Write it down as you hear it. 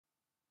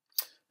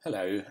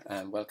Hello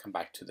and welcome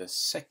back to the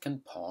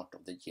second part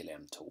of the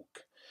GLM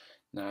talk.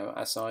 Now,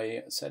 as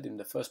I said in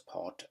the first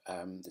part,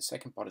 the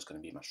second part is going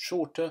to be much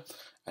shorter,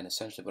 and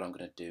essentially what I'm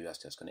going to do is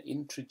just going to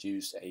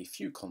introduce a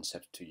few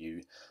concepts to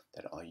you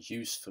that are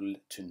useful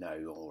to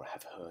know or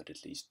have heard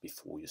at least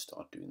before you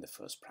start doing the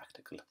first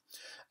practical.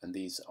 And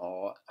these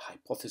are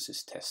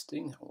hypothesis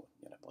testing, or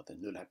what the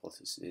null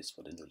hypothesis is,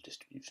 what the null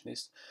distribution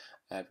is.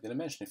 We're going to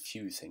mention a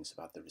few things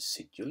about the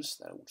residuals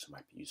that also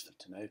might be useful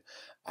to know,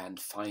 and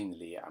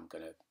finally I'm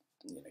going to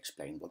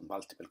explain what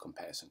multiple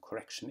comparison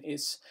correction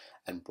is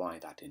and why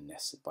that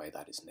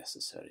is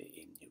necessary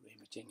in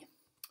neuroimaging.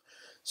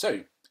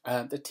 So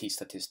the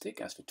t-statistic,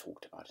 as we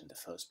talked about in the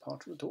first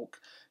part of the talk,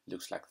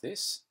 looks like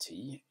this.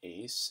 T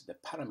is the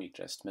parameter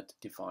estimate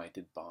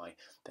divided by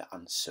the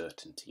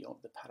uncertainty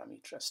of the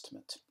parameter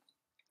estimate.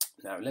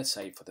 Now let's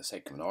say, for the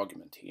sake of an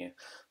argument here,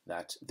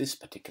 that this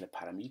particular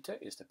parameter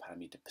is the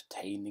parameter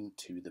pertaining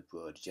to the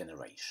word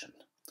generation.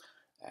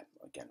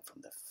 Again,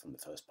 from the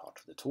first part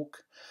of the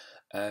talk.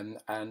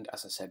 And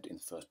as I said in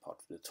the first part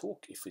of the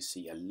talk, if we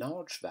see a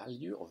large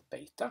value of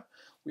beta,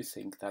 we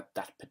think that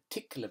that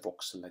particular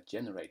voxel that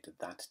generated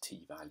that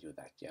t-value,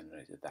 that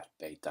generated that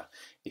beta,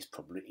 is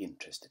probably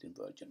interested in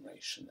word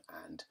generation.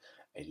 And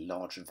a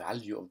large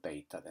value of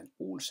beta then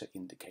also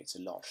indicates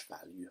a large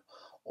value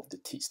of the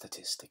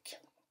t-statistic.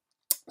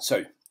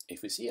 So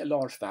if we see a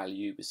large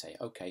value, we say,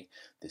 okay,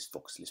 this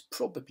voxel is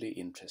probably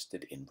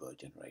interested in word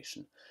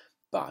generation.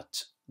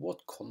 But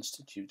what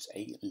constitutes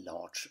a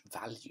large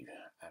value?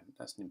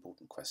 That's an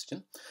important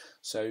question.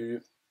 So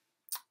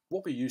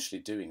what we're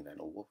usually doing then,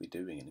 or what we're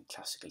doing in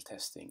classical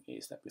testing,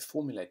 is that we're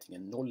formulating a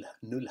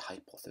null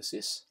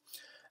hypothesis.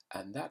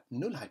 And that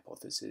null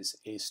hypothesis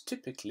is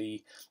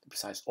typically the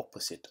precise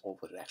opposite of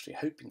what we're actually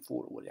hoping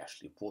for or what we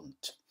actually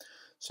want.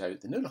 So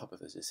the null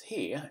hypothesis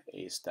here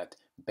is that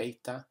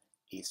beta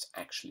is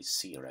actually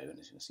 0, and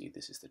as you can see,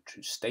 this is the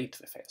true state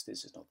of affairs.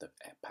 This is not the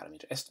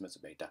parameter estimates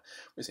of beta.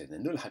 We say the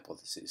null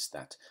hypothesis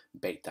that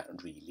beta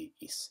really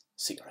is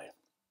 0.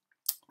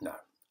 Now,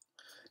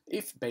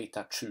 if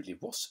beta truly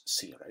was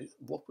 0,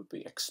 what would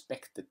we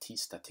expect the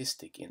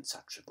t-statistic in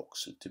such a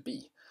voxel to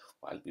be?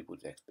 Well, we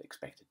would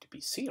expect it to be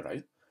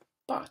 0,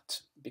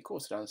 but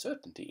because of the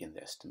uncertainty in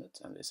the estimate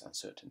and this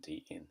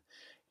uncertainty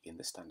in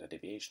the standard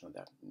deviation of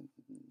that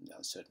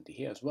uncertainty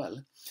here as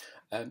well,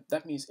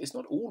 that means it's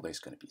not always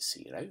going to be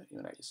 0.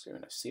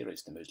 0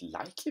 is the most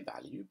likely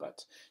value,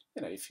 but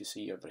if you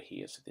see over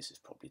here, so this is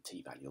probably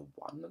t-value of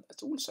 1, and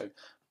that's also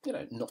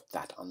not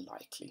that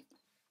unlikely.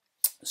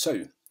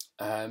 So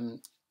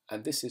and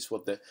this is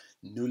what the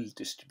null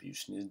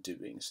distribution is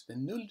doing. So the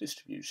null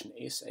distribution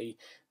is a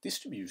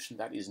distribution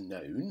that is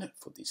known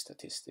for these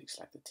statistics,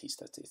 like the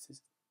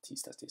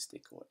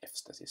t-statistic or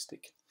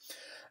f-statistic.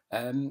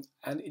 And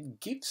it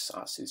gives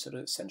us, it sort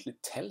of essentially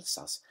tells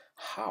us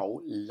how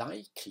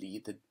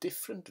likely the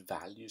different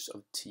values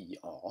of t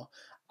are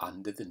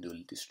under the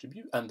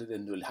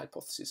null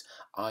hypothesis,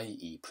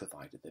 i.e.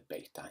 provided the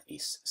beta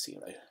is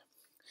 0.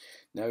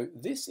 Now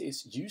this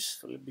is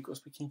useful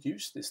because we can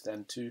use this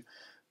then to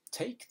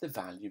take the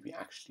value we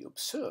actually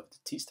observe, the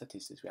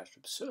t-statistics we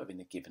actually observe in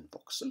a given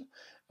voxel,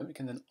 and we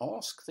can then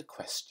ask the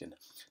question,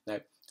 now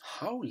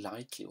how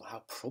likely or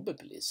how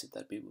probable is it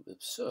that we will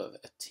observe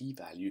a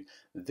t-value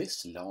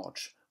this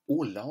large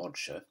or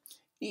larger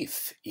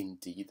if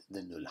indeed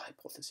the null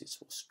hypothesis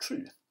was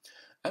true?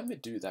 And we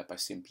do that by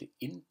simply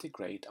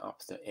integrate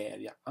up the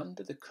area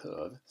under the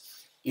curve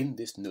in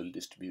this null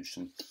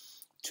distribution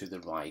to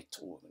the right,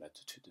 or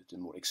to the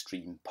more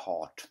extreme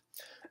part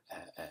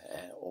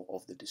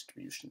of the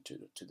distribution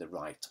to the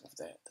right of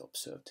the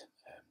observed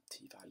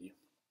t-value.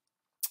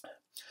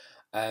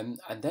 And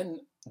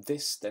then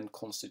this then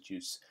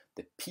constitutes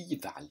the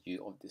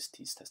p-value of this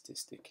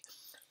t-statistic,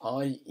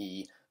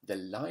 i.e. the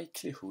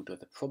likelihood or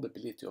the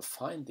probability of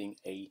finding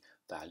a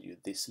value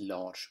this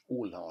large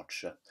or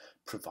larger,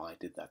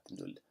 provided that the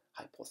null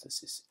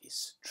hypothesis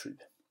is true.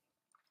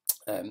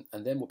 And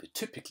then what we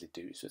typically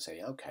do is we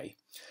say, okay,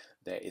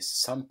 there is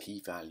some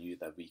p-value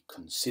that we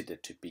consider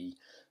to be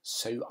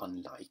so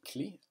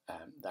unlikely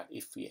that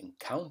if we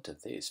encounter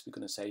this, we're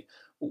going to say,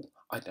 oh,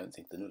 I don't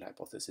think the null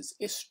hypothesis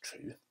is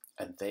true,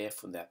 and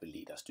therefore that will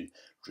lead us to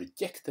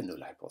reject the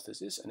null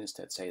hypothesis and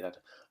instead say that,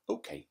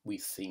 okay, we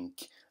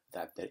think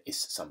that there is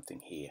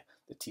something here.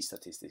 The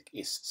t-statistic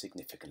is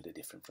significantly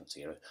different from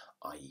 0,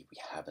 i.e. we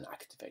have an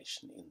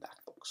activation in that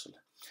voxel.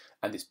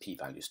 And this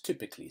p-value is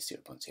typically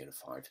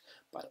 0.05,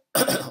 but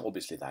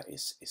obviously that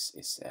is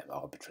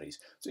arbitrary,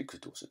 so you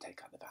could also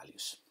take other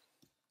values.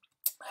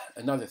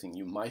 Another thing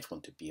you might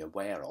want to be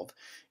aware of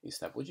is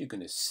that what you're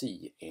going to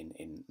see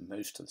in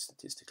most of the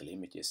statistical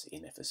images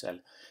in FSL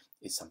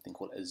is something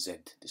called a Z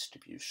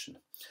distribution.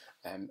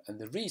 And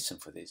the reason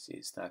for this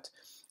is that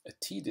a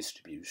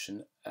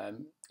t-distribution,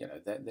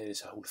 there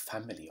is a whole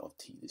family of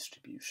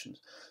t-distributions.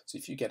 So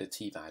if you get a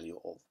t-value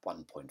of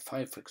 1.5,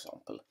 for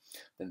example,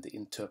 then the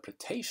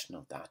interpretation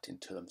of that in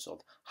terms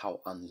of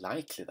how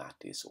unlikely that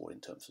is, or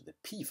in terms of the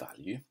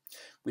p-value,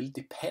 will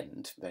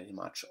depend very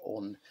much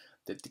on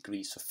the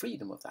degrees of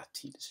freedom of that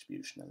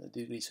t-distribution. And the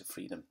degrees of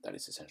freedom, that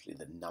is essentially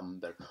the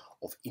number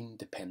of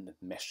independent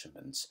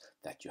measurements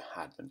that you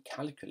had when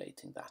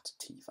calculating that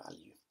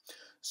t-value.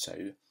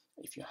 So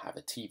if you have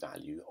a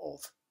t-value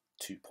of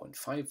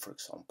 2.5, for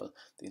example,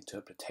 the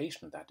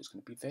interpretation of that is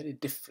going to be very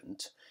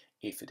different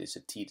if it is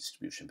a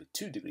t-distribution with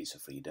 2 degrees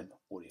of freedom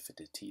or if it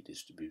is a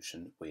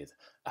t-distribution with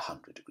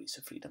 100 degrees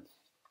of freedom.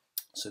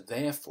 So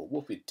therefore,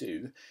 what we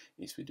do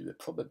is we do a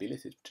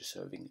probability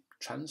preserving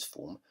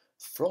transform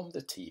from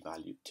the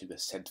t-value to a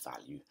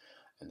z-value.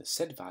 And the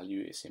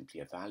z-value is simply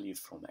a value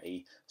from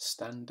a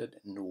standard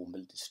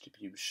normal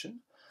distribution,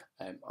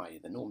 i.e.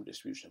 the normal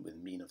distribution with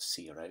mean of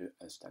 0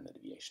 and standard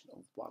deviation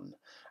of 1.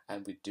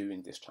 And we're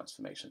doing this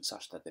transformation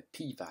such that the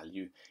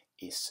p-value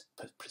is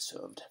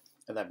preserved.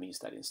 And that means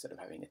that instead of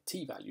having a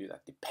t-value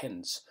that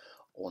depends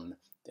on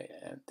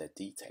the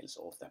details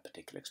of that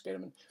particular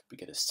experiment, we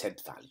get a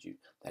z-value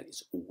that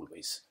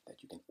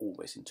you can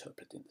always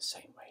interpret in the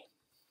same way.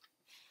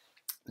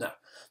 Now,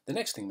 the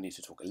next thing we need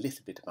to talk a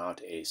little bit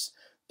about is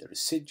the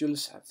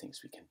residuals and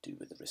things we can do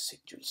with the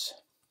residuals.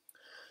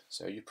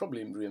 So you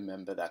probably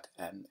remember that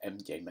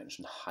MJ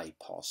mentioned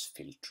high-pass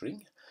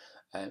filtering.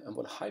 And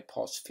what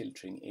high-pass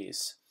filtering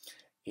is,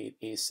 it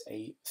is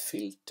a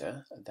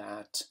filter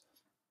that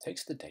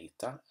takes the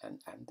data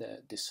and the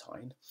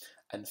design,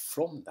 and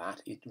from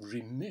that it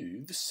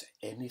removes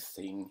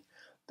anything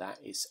that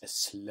is a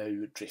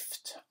slow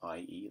drift,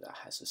 i.e. that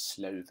has a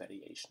slow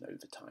variation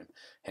over time.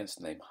 Hence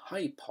the name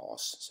high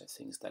pass, so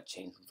things that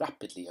change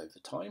rapidly over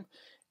time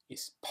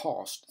is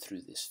passed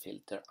through this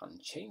filter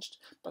unchanged,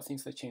 but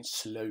things that change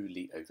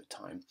slowly over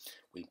time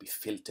will be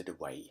filtered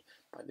away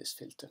by this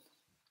filter.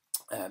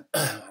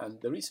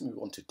 And the reason we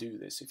want to do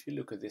this, if you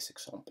look at this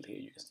example here,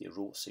 you can see a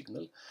raw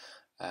signal,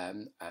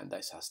 and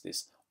this has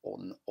this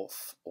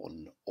on-off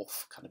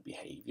kind of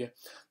behavior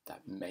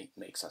that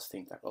makes us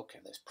think that, okay,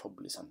 there's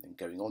probably something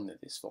going on in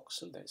this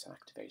voxel, there's an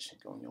activation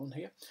going on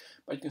here.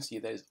 But you can see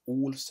there's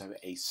also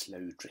a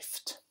slow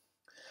drift.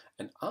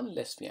 And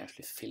unless we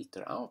actually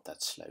filter out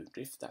that slow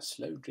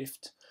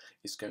drift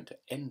is going to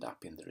end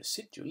up in the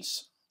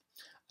residuals,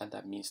 and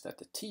that means that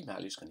the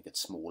t-value is going to get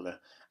smaller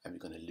and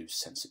we're going to lose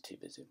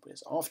sensitivity.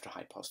 Whereas after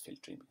high-pass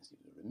filtering, we can see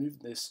we remove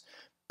this,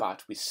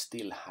 but we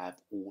still have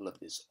all of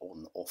this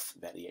on-off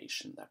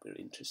variation that we're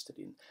interested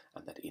in,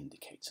 and that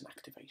indicates an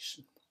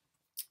activation.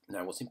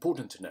 Now, what's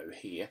important to know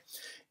here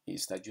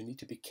is that you need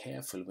to be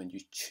careful when you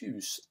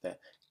choose the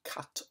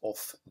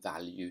cut-off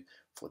value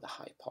for the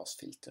high-pass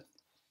filter.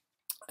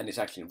 And it's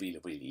actually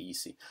really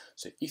easy.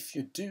 So if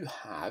you do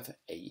have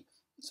a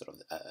sort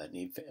of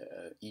an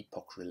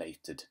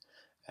epoch-related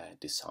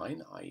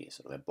design, i.e.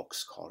 sort of a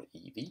boxcar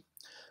EV,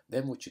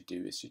 then what you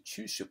do is you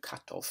choose your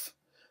cutoff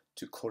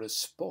to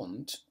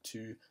correspond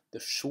to the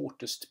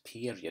shortest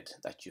period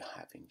that you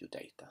have in your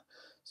data.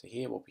 So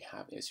here what we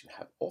have is you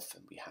have off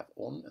and we have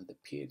on, and the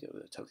period, or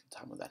the total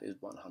time of that is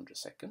 100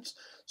 seconds.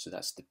 So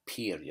that's the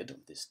period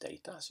of this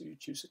data. So you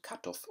choose a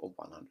cutoff of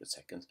 100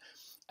 seconds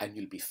and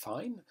you'll be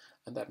fine.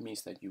 And that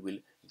means that you will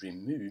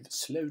remove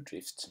slow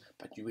drifts,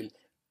 but you will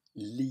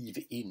leave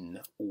in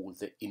all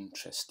the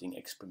interesting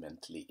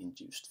experimentally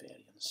induced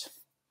variance.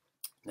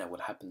 Now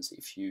what happens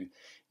if you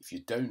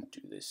don't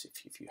do this,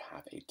 if you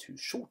have a too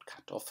short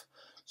cutoff?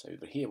 So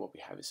over here what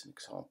we have is an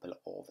example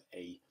of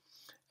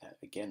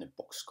again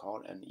a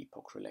boxcar, an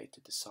epoch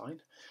related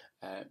design,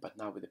 but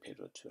now with a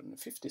period of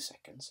 250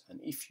 seconds. And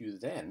if you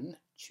then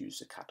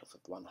choose a cutoff of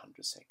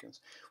 100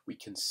 seconds, we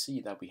can see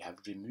that we have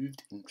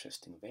removed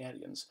interesting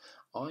variance,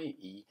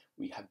 i.e.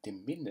 we have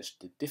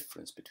diminished the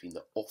difference between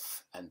the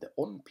off and the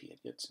on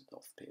periods, the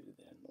off period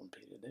there and on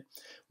period there.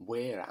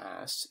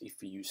 Whereas if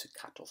we use a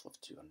cutoff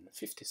of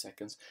 250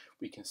 seconds,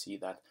 we can see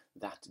that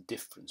that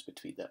difference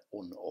between the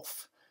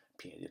on-off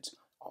periods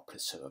are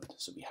preserved,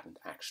 so we haven't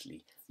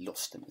actually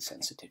lost any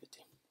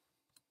sensitivity.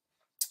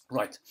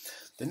 Right,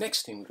 the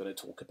next thing we're going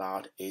to talk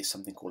about is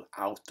something called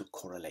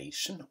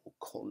autocorrelation,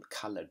 or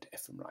colored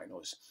fMRI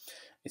noise.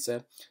 It's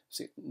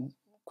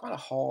quite a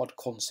hard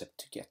concept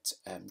to get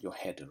your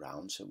head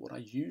around, so what I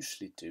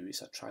usually do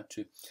is I try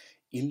to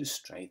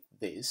illustrate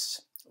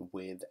this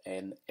with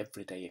an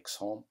everyday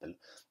example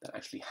that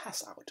actually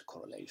has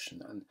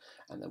autocorrelation,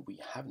 and that we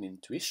have an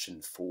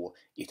intuition for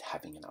it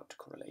having an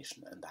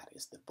autocorrelation, and that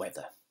is the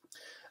weather.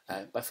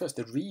 But first,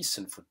 the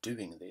reason for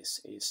doing this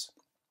is,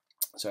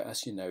 so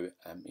as you know,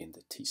 in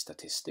the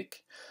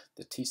t-statistic,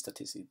 the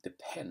t-statistic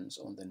depends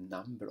on the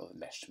number of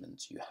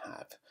measurements you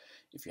have.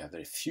 If you have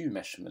very few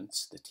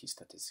measurements, the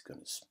t-statistic is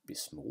going to be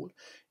small.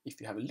 If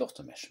you have a lot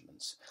of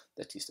measurements,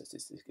 the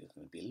t-statistic is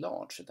going to be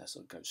large. So that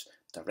sort of goes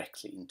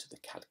directly into the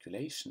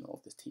calculation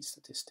of the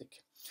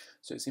t-statistic.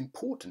 So it's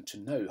important to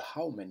know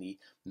how many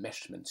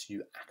measurements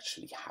you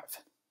actually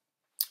have.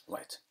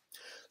 Right.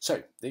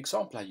 So the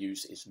example I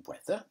use is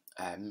weather,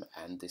 and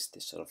this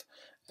sort of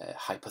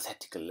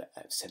hypothetical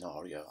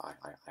scenario I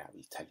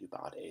will tell you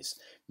about is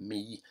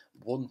me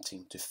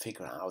wanting to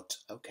figure out,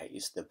 okay,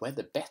 is the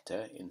weather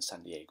better in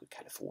San Diego,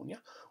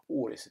 California,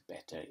 or is it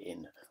better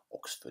in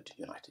Oxford,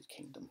 United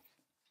Kingdom?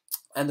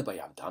 And the way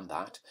I've done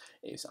that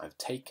is I've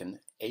taken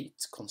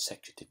 8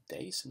 consecutive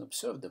days and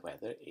observed the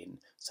weather in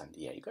San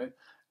Diego,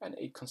 and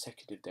 8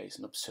 consecutive days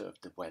and observed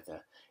the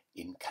weather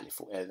in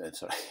California,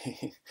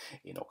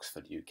 in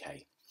Oxford,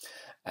 UK.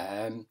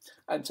 And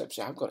so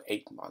I've got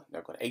 8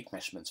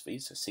 measurements for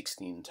these, so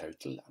 16 in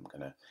total. I'm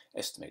going to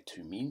estimate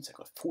 2 means. I've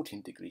got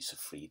 14 degrees of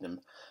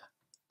freedom,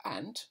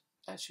 and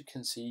as you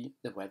can see,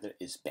 the weather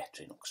is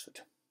better in Oxford.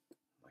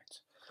 Right.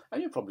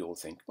 And you probably all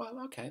think, well,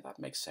 okay, that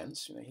makes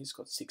sense. You know, he's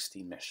got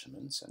 16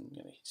 measurements, and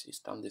you know, he's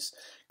done this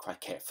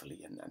quite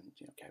carefully, and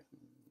you know, okay,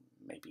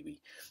 maybe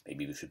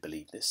we should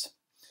believe this.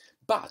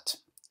 But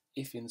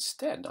if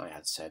instead I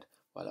had said,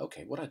 well,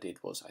 okay, what I did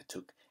was I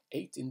took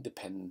 8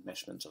 independent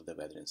measurements of the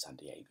weather in San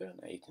Diego and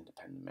 8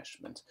 independent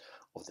measurements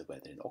of the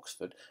weather in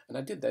Oxford, and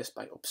I did this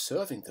by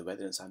observing the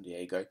weather in San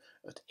Diego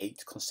at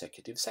 8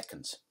 consecutive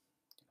seconds.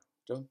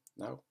 So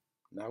now,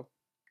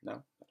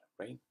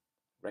 rain,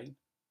 rain,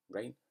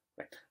 rain,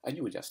 rain. And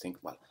you would just think,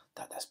 well,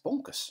 that's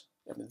bonkers.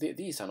 I mean,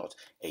 these are not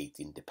 8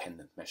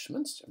 independent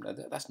measurements. I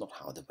mean, that's not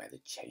how the weather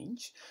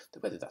changes. The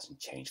weather doesn't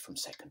change from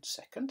second to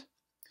second.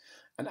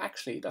 And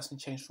actually, it doesn't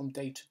change from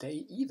day to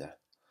day either.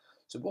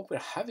 So what we're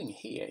having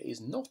here is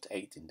not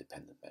 8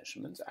 independent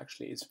measurements.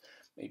 Actually, it's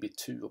maybe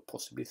 2 or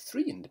possibly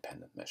 3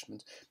 independent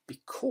measurements,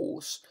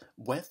 because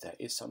weather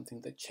is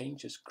something that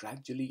changes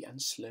gradually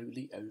and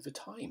slowly over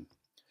time.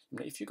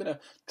 If you're going to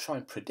try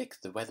and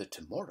predict the weather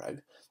tomorrow,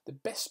 the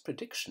best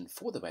prediction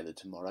for the weather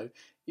tomorrow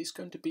is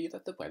going to be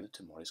that the weather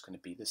tomorrow is going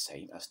to be the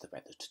same as the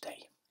weather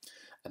today.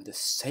 And the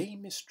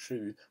same is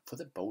true for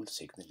the bold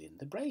signal in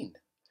the brain.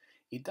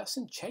 It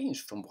doesn't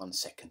change from one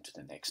second to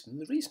the next,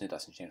 and the reason it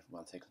doesn't change from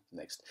one second to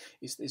the next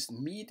is it's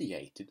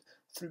mediated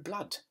through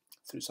blood,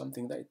 through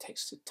something that it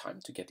takes time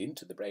to get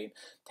into the brain,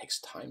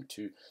 takes time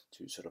to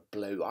sort of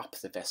blow up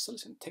the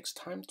vessels, and takes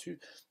time to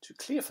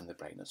clear from the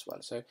brain as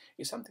well. So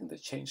it's something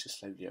that changes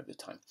slowly over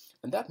time.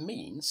 And that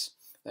means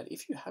that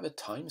if you have a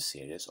time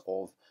series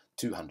of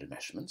 200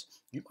 measurements,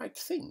 you might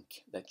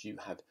think that you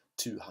have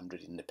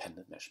 200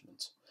 independent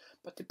measurements.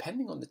 But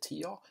depending on the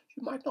TR,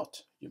 you might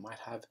not. You might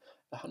have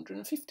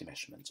 150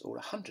 measurements or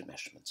 100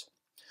 measurements.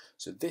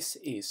 So this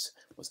is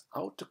what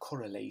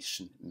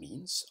autocorrelation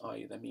means.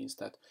 That means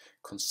that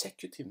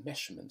consecutive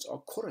measurements are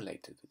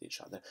correlated with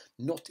each other,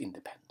 not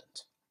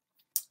independent.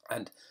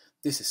 And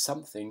this is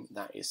something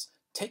that is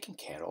taken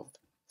care of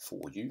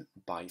for you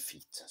by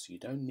feet. So you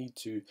don't need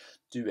to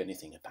do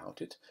anything about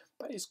it,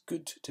 but it's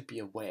good to be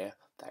aware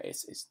that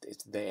it's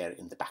there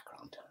in the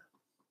background.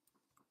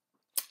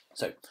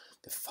 So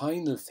the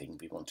final thing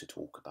we want to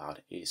talk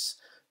about is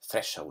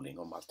thresholding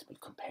or multiple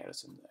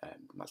comparison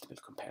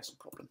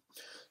problem.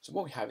 So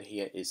what we have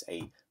here is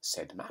a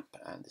SED map,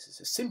 and this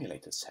is a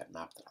simulated SED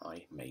map that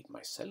I made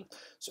myself.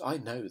 So I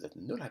know that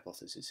the null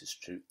hypothesis is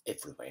true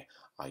everywhere,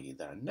 i.e.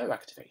 there are no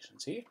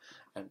activations here,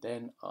 and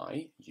then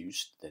I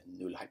used the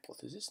null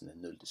hypothesis and the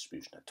null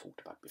distribution I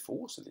talked about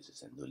before. So this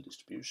is a null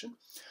distribution,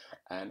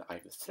 and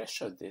I've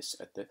thresholded this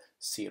at the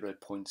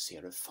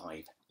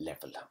 0.05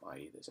 level,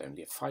 i.e. there's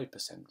only a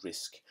 5%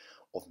 risk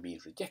of me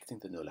rejecting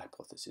the null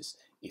hypothesis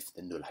if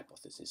the null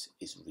hypothesis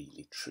is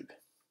really true.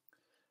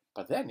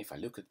 But then if I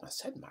look at my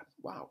SED map,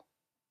 wow,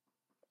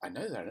 I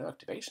know there are no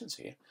activations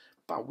here,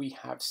 but we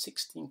have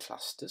 16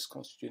 clusters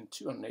constituting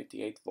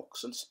 288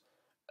 voxels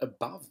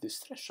above this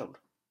threshold.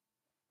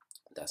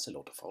 That's a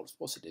lot of false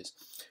positives.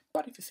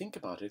 But if you think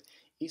about it,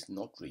 it's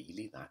not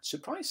really that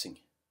surprising.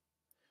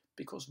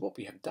 Because what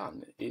we have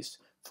done is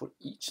for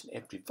each and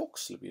every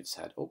voxel we've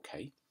said,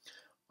 okay,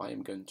 I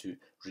am going to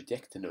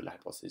reject the null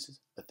hypothesis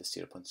at the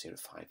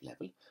 0.05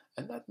 level,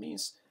 and that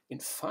means in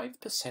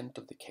 5%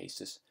 of the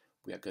cases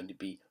we are going to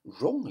be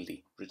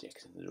wrongly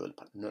rejecting the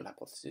null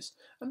hypothesis,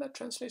 and that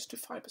translates to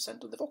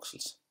 5% of the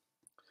voxels.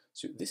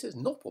 So this is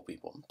not what we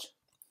want.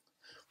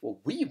 What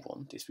we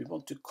want is we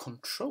want to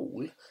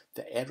control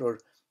the error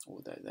or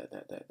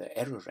the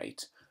error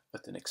rate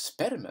at an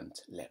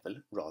experiment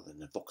level rather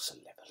than a voxel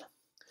level.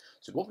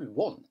 So what we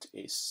want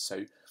is,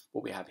 so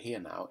what we have here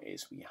now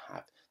is we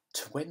have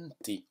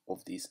 20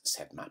 of these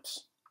SED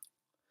maps,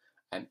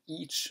 and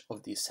each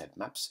of these SED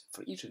maps,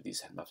 for each of these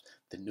SED maps,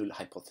 the null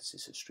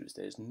hypothesis is true.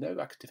 There is no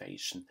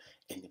activation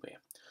anywhere.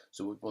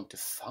 So what we want to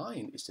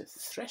find is the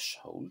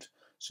threshold,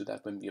 so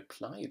that when we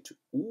apply it to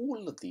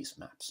all of these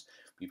maps,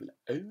 we will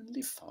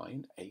only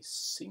find a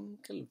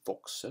single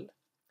voxel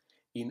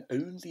in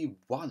only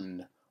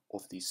one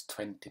of these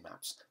 20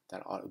 maps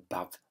that are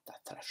above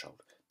that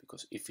threshold.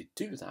 Because if we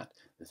do that,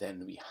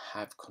 then we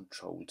have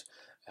controlled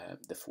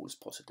the false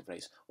positive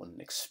rates on an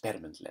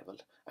experiment level,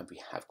 and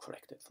we have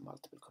corrected for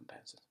multiple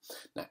comparisons.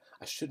 Now,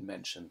 I should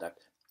mention that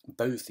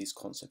both these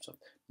concepts of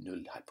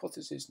null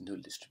hypothesis, null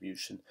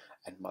distribution,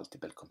 and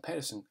multiple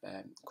comparison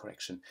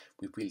correction,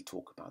 we will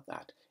talk about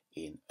that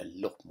in a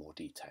lot more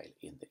detail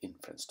in the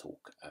inference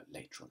talk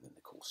later on in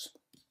the course.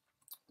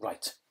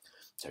 Right,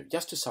 so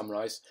just to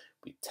summarize,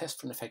 we test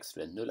for an effect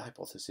through a null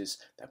hypothesis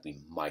that we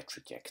might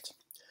reject.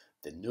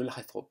 The null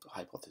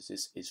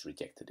hypothesis is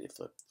rejected if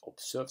the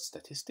observed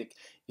statistic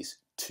is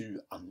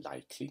too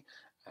unlikely,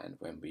 and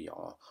when we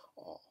are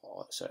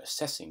so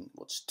assessing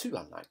what's too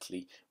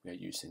unlikely, we are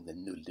using the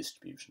null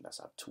distribution as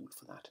our tool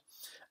for that.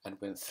 And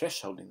when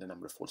thresholding the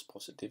number of false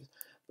positives,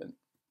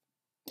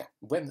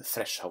 when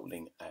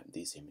thresholding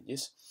these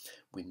images,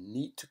 we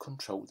need to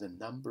control the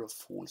number of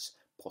false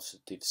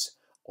positives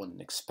on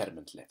an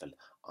experiment level,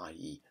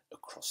 i.e.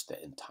 across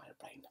the entire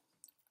brain.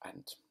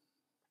 And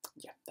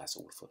yeah, that's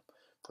all for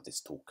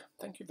this talk.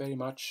 Thank you very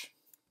much.